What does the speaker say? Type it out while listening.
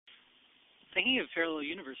Thinking of parallel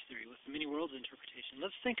universe theory with the many worlds interpretation,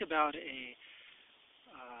 let's think about a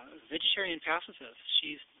vegetarian pacifist.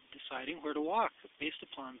 She's deciding where to walk based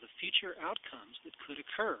upon the future outcomes that could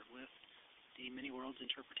occur with the many worlds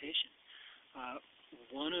interpretation. Uh,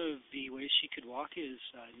 One of the ways she could walk is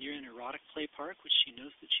near an erotic play park, which she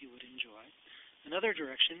knows that she would enjoy. Another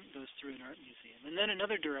direction goes through an art museum. And then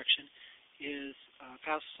another direction is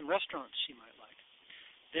past some restaurants she might like.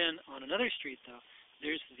 Then on another street, though,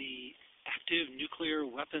 there's the active nuclear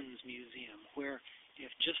weapons museum, where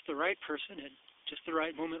if just the right person at just the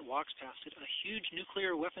right moment walks past it, a huge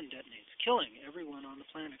nuclear weapon detonates, killing everyone on the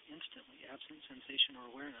planet instantly, absent sensation or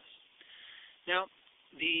awareness. Now,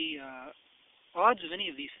 the odds of any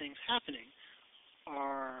of these things happening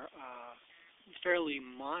are fairly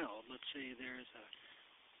mild. Let's say there's a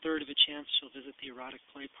third of a chance she'll visit the erotic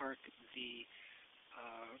play park, the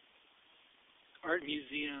art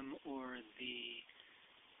museum, or the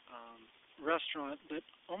restaurant, but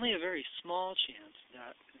only a very small chance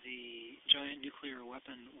that the giant nuclear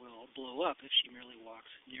weapon will blow up if she merely walks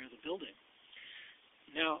near the building.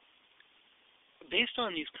 Now, based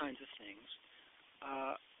on these kinds of things,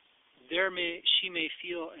 she may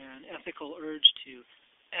feel an ethical urge to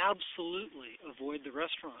absolutely avoid the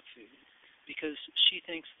restaurant food because she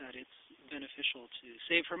thinks that it's beneficial to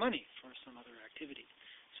save her money for some other activity.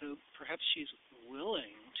 So perhaps she's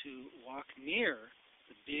willing to walk near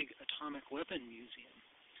the big atomic weapon museum.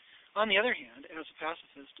 On the other hand, as a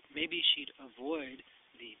pacifist, maybe she'd avoid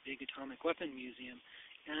the big atomic weapon museum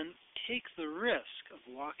and take the risk of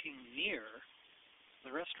walking near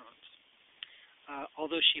the restaurants.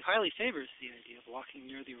 Although she highly favors the idea of walking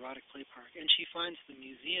near the erotic play park, and she finds the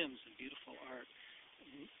museums of beautiful art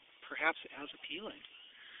perhaps as appealing.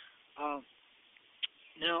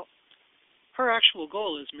 Now, her actual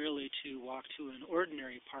goal is merely to walk to an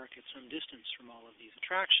ordinary park at some distance from all of these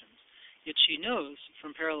attractions. Yet she knows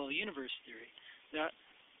from parallel universe theory that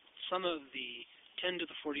some of the 10 to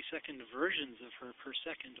the 42nd versions of her per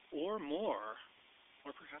second or more,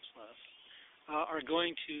 or perhaps less, are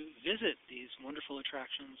going to visit these wonderful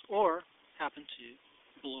attractions or happen to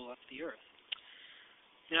blow up the Earth.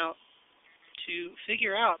 Now, to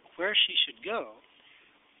figure out where she should go,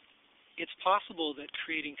 it's possible that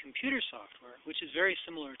creating computer software, which is very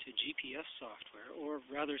similar to GPS software, or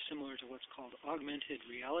rather similar to what's called augmented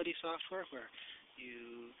reality software, where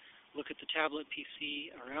you look at the tablet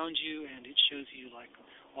PC around you and it shows you like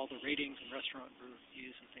all the ratings and restaurant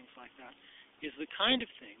reviews and things like that, is the kind of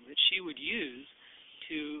thing that she would use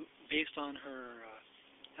to, based on her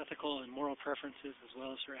ethical and moral preferences as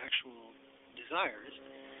well as her actual desires,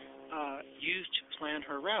 use to plan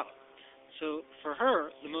her route. So for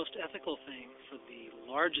her, the most ethical thing for the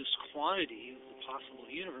largest quantity of the possible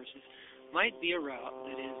universes might be a route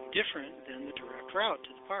that is different than the direct route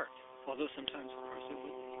to the park, although sometimes, of course, it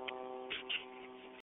would be.